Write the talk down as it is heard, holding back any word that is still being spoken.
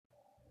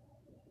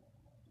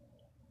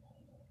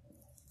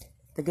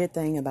The good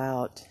thing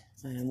about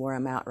where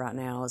I'm at right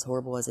now, as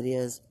horrible as it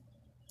is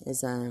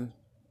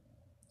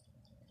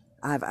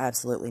I have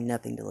absolutely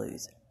nothing to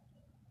lose.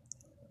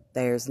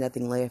 There's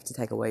nothing left to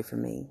take away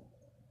from me.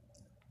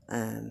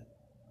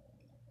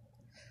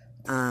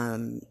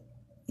 I'm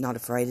not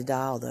afraid to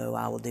die, although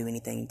I will do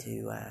anything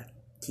to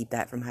keep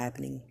that from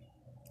happening,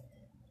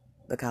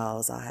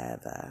 because I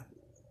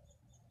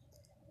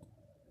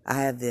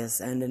have this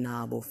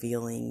undeniable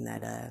feeling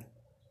that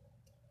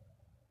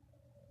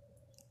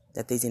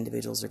that these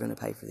individuals are going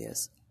to pay for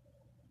this.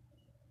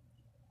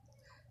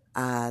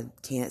 I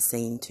can't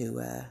seem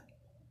to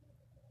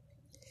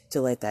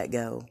let that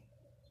go,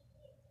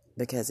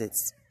 because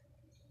it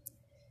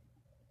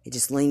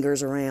just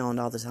lingers around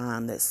all the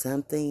time that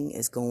something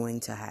is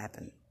going to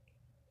happen.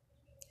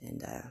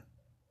 And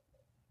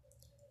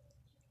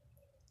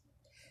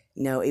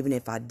even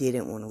if I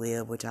didn't want to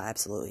live, which I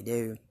absolutely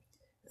do,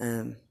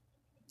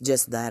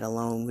 just that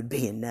alone would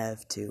be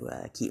enough to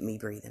keep me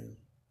breathing.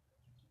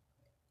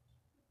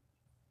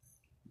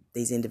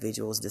 These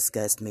individuals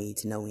disgust me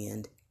to no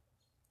end.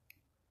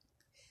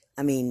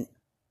 I mean,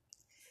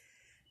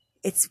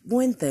 it's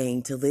one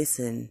thing to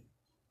listen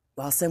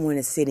while someone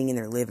is sitting in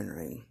their living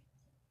room.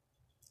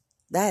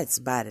 That's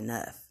bad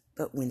enough.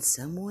 But when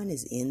someone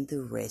is in the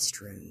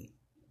restroom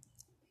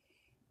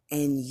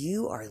and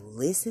you are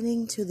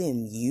listening to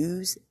them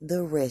use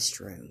the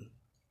restroom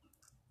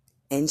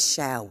and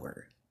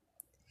shower,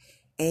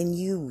 and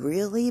you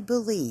really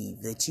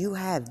believe that you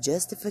have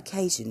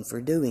justification for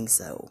doing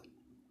so,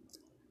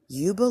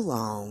 you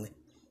belong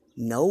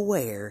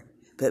nowhere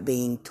but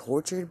being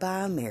tortured by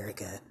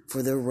America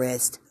for the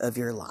rest of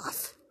your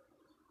life.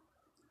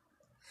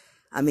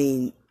 I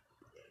mean,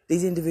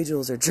 these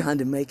individuals are trying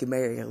to make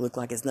America look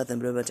like it's nothing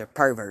but a bunch of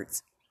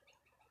perverts.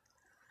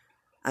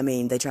 I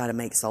mean, they try to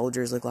make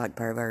soldiers look like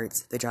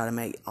perverts. They try to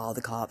make all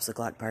the cops look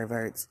like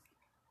perverts.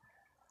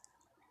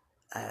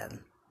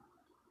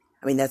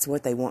 That's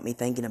what they want me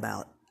thinking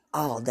about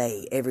all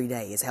day, every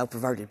day, is how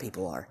perverted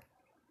people are.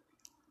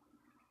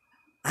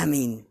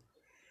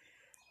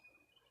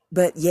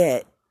 But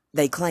yet,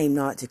 they claim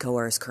not to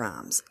coerce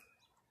crimes.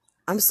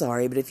 I'm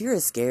sorry, but if you're a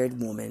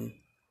scared woman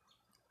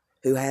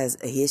who has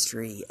a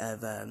history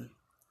of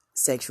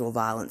sexual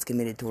violence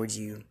committed towards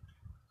you,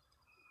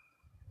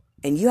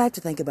 and you have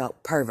to think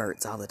about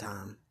perverts all the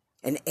time,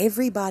 and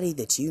everybody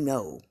that you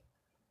know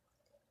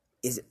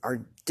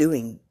are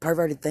doing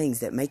perverted things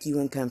that make you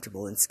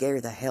uncomfortable and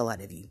scare the hell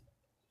out of you,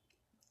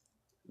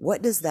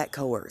 what does that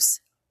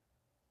coerce?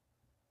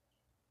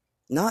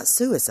 Not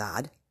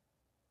suicide,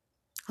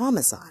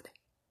 homicide.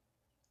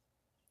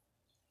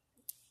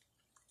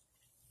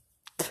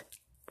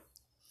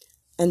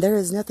 And there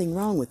is nothing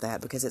wrong with that,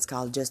 because it's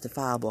called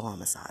justifiable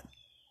homicide,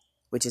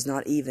 which is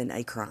not even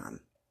a crime.